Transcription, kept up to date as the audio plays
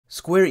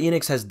Square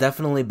Enix has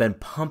definitely been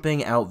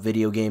pumping out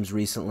video games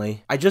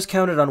recently. I just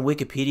counted on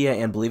Wikipedia,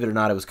 and believe it or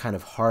not, it was kind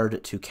of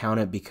hard to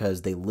count it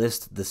because they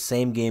list the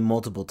same game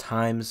multiple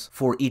times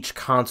for each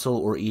console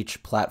or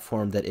each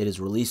platform that it is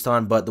released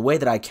on, but the way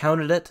that I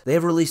counted it, they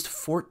have released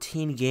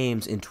 14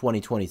 games in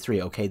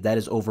 2023, okay? That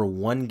is over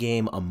one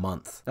game a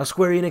month. Now,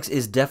 Square Enix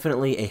is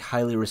definitely a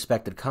highly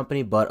respected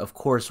company, but of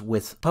course,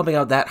 with pumping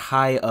out that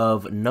high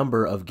of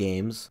number of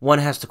games, one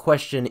has to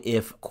question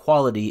if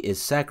quality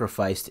is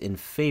sacrificed in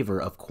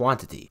favor of quantity.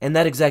 And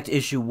that exact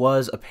issue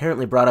was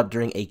apparently brought up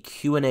during a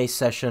Q&A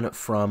session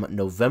from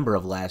November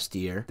of last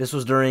year. This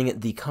was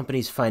during the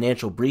company's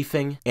financial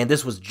briefing, and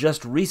this was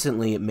just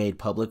recently made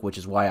public, which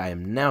is why I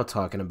am now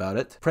talking about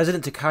it.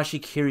 President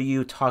Takashi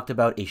Kiryu talked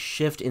about a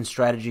shift in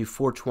strategy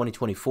for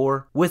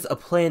 2024 with a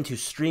plan to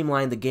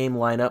streamline the game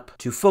lineup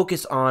to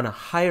focus on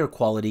higher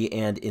quality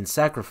and, in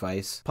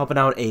sacrifice, pumping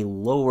out a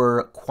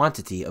lower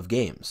quantity of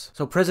games.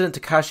 So President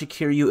Takashi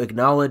Kiryu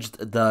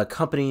acknowledged the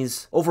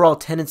company's overall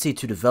tendency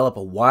to develop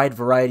a wide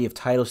variety of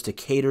titles to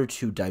cater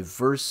to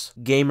diverse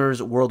gamers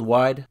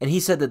worldwide, and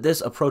he said that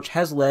this approach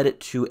has led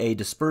to a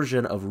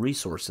dispersion of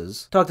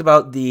resources. Talked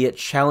about the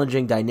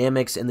challenging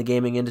dynamics in the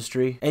gaming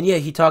industry, and yeah,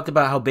 he talked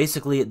about how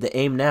basically the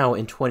aim now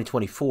in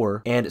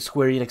 2024 and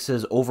Square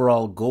Enix's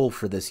overall goal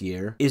for this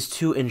year is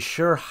to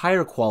ensure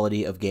higher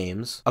quality of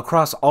games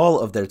across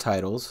all of their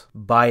titles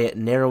by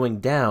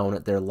narrowing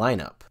down their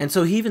lineup. And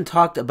so he even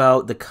talked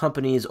about the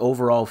company's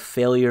overall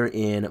failure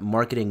in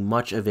marketing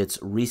much of its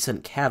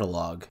recent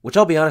catalog, which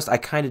I'll be honest, I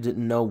kind of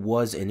didn't know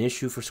was an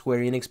issue for Square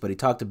Enix, but he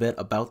talked a bit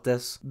about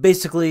this.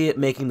 Basically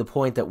making the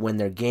point that when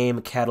their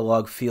game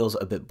catalog feels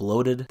a bit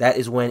bloated, that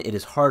is when it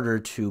is harder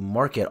to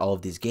market all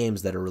of these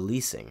games that are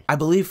releasing. I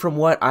believe from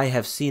what I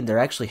have seen, there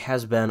actually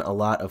has been a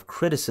lot of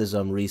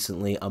criticism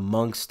recently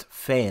amongst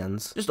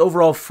fans, just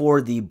overall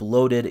for the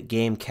bloated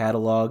game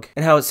catalog,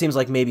 and how it seems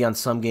like maybe on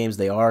some games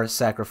they are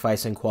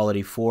sacrificing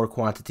quality for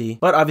quantity.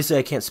 But obviously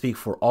I can't speak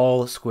for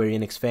all Square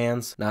Enix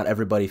fans. Not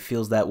everybody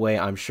feels that way.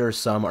 I'm sure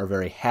some are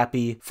very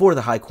happy for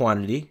the high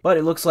quantity, but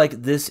it looks like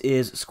this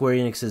is Square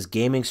Enix's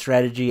gaming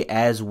strategy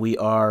as we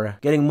are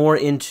getting more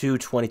into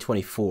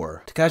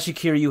 2024. Takashi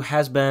Kiryu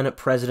has been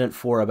president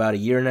for about a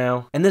year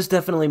now, and this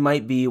definitely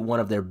might be one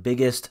of their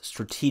biggest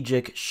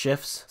strategic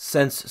shifts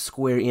since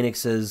Square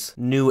Enix's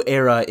new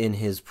era in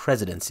his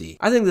presidency.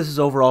 I think this is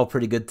overall a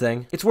pretty good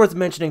thing. It's worth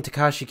mentioning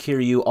Takashi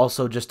Kiryu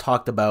also just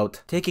talked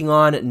about taking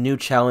on new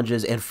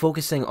challenges and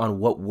focusing on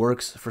what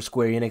works for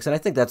Square Enix, and I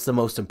think that's the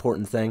most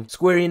important thing.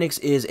 Square Enix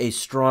is a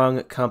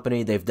strong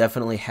company. They've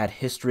definitely had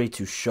history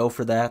to show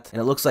for that,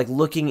 and it looks like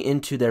looking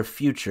into their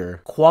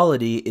future,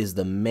 quality is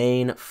the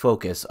main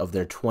focus of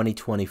their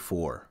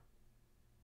 2024.